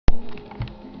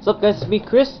What's up, guys? It's me,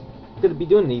 Chris. Gonna be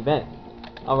doing the event.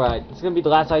 Alright, it's gonna be the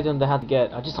last item that I have to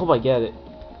get. I just hope I get it.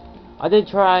 I did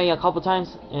try a couple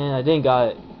times and I didn't got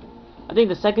it. I think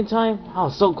the second time I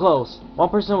was so close. One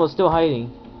person was still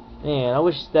hiding. Man, I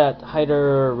wish that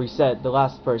hider reset the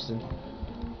last person.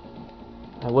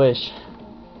 I wish.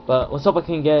 But let's hope I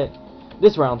can get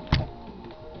this round.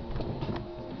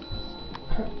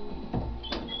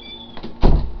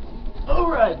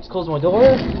 Alright, let's close my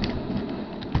door.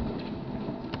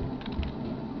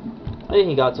 I think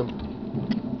he got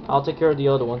some. I'll take care of the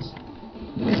other ones.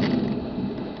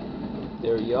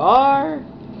 There you are.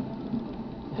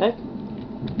 Heck?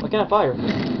 Why can't I fire?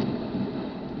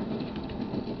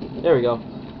 There we go.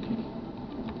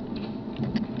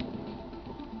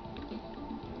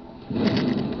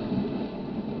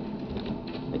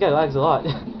 That guy lags a lot.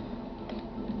 I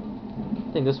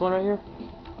think this one right here.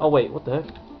 Oh wait, what the heck?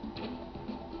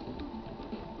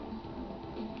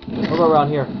 What about around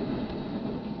here?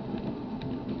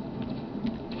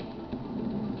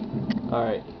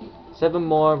 Alright. 7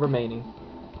 more remaining.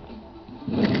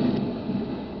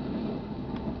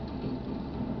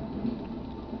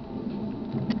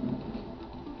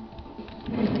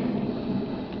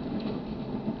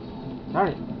 Darn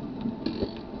it.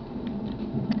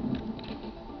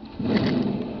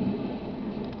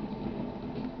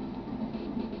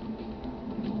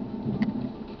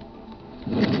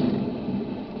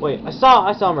 Wait, I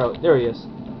saw him out. There he is.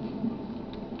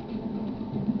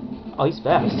 Oh, he's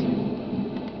fast.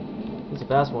 He's a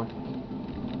fast one.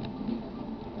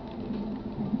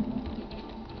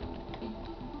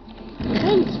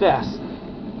 And he's fast.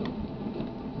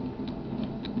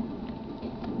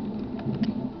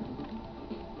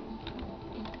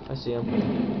 I see him.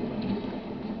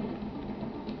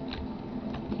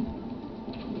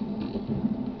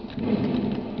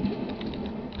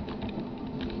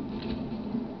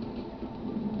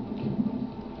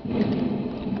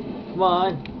 Come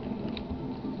on.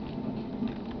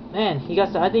 Man, he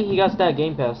got. I think he got that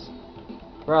game pass.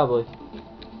 Probably.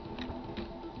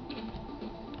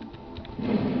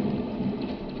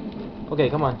 Okay,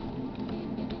 come on.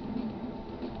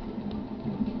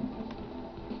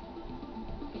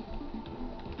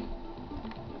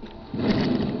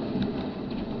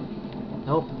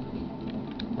 Nope.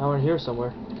 Now we're in here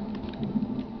somewhere.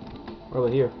 What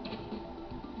about here?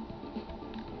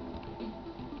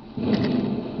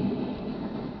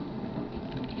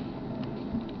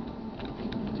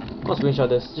 I'll screenshot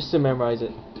this just to memorize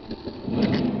it.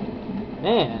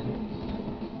 Man,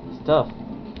 it's tough.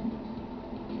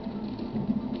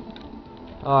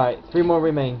 Alright, 3 more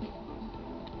remain.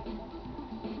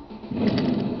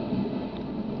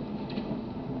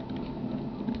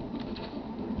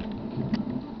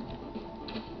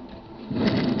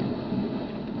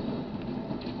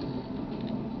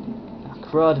 Ah,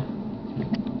 crud.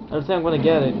 I don't think I'm gonna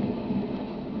get it.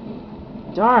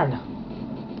 Darn!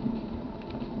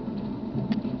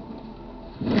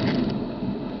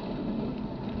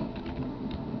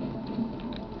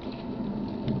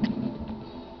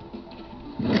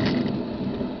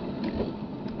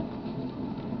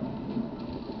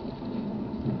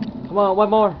 Come on, one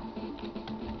more.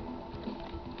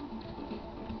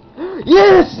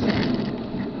 Yes!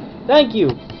 Thank you.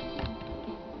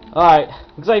 Alright,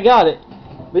 looks like I got it.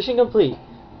 Mission complete.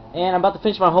 And I'm about to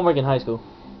finish my homework in high school.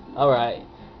 Alright.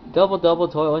 Double,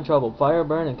 toil and trouble. Fire,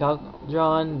 burn, and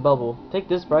cauldron bubble. Take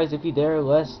this prize if you dare,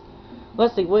 lest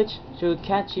the witch should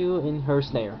catch you in her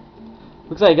snare.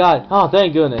 Looks like I got it. Oh,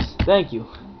 thank goodness. Thank you.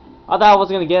 I thought I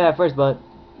wasn't going to get it at first, but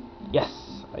yes,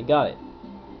 I got it.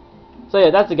 So yeah,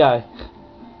 that's the guy.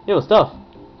 It was tough.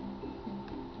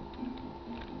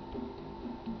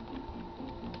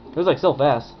 It was like so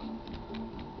fast.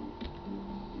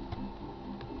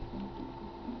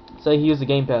 So he used the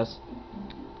game pass.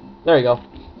 There you go.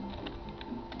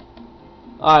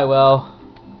 Alright, well,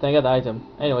 thank God the item.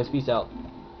 Anyways, peace out.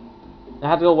 I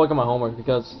have to go work on my homework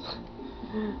because,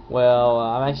 well,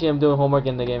 I'm doing homework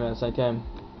in the game at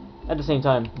the same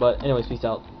time. But anyways, peace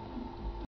out.